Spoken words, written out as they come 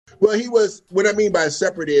Well, he was. What I mean by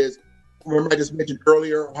separate is, remember I just mentioned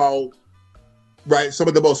earlier how, right, some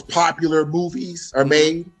of the most popular movies are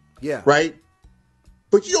made, Yeah. right?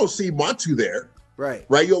 But you don't see Montu there, Right.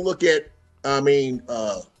 right? You'll look at,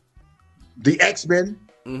 the X-Men,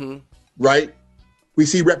 right? We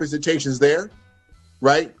see representations there,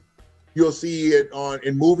 right? You'll see it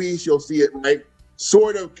in movies. You'll see it, right,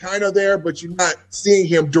 sort of, kind of there, but you're not seeing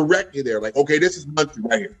him directly there. Like, okay, this is Montu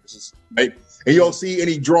right here. This is right, and you don't see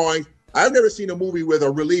any drawings. I've never seen a movie with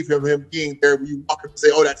a relief of him being there where you walk up and say,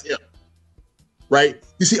 "Oh, that's him." Right?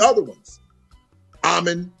 You see other ones,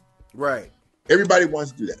 Amen. Right. Everybody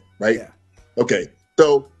wants to do that, right? Yeah. Okay,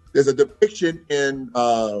 so there's a depiction in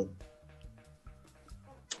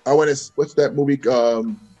what's that movie?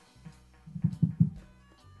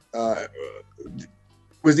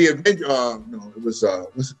 Was the Avenger? No, it was. I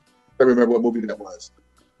don't remember what movie that was.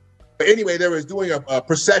 But anyway, they was doing a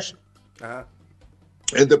procession, and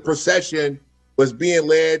the procession was being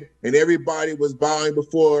led, and everybody was bowing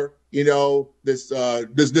before this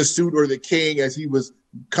suit or the king as he was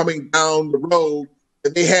coming down the road,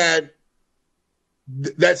 and they had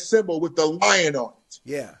that symbol with the lion on it.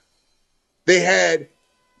 Yeah. They had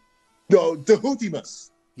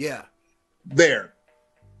Tahutimus. Yeah. There,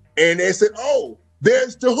 and they said, "Oh,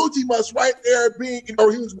 there's Tahutimus right there being, he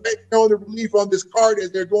was waiting on the relief on this card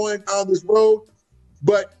as they're going down this road."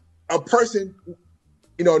 But a person,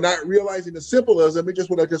 not realizing the symbolism, it just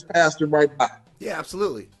would have just passed him right by. Yeah,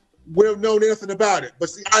 absolutely. Would have known anything about it. But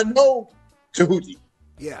see, I know Tahuti.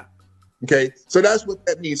 Yeah. Okay, so that's what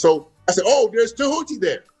that means. So I said, "Oh, there's Tahuti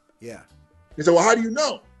there." Yeah. He said, "Well, how do you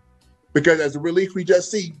know?" Because as the relief we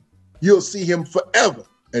just see, you'll see him forever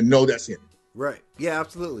and know that's him. Right. Yeah,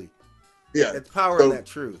 absolutely. Yeah. It's power in that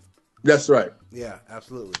truth. That's right. Yeah,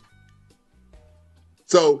 absolutely.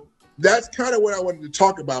 So that's kind of what I wanted to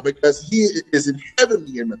talk about, because he is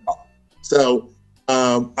heavily in mythology. So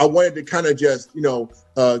I wanted to kind of just,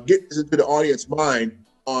 get this into the audience mind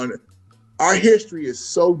on our history is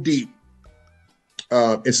so deep.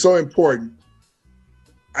 It's so important.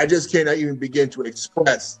 I just cannot even begin to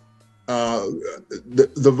express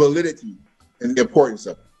the validity and the importance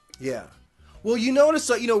of it. Yeah. Well, you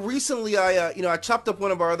notice, recently I chopped up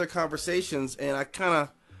one of our other conversations, and I kind of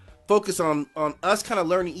focus on us kind of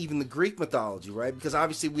learning even the Greek mythology, right? Because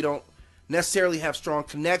obviously we don't necessarily have strong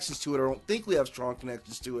connections to it, or don't think we have strong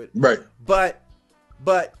connections to it. Right. But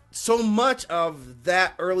so much of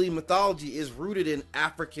that early mythology is rooted in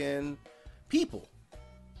African people.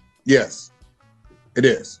 Yes, it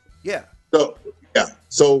is. Yeah. So, yeah.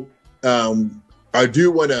 So I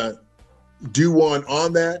do want to do one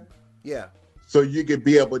on that. Yeah. So you can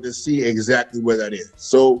be able to see exactly where that is.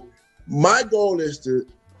 So my goal is to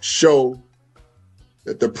show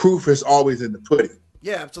that the proof is always in the pudding.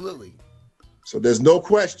 Yeah, absolutely. So there's no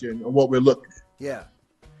question of what we're looking at. Yeah.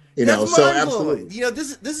 So absolutely.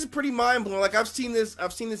 This is pretty mind blowing. Like I've seen this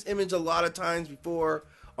image a lot of times before.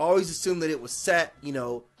 I always assumed that it was set,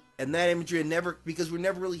 and that imagery because we're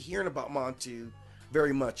never really hearing about Montu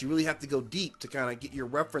very much. You really have to go deep to kind of get your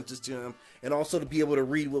references to him, and also to be able to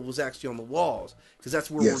read what was actually on the walls, because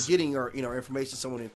that's where we're getting our information. Someone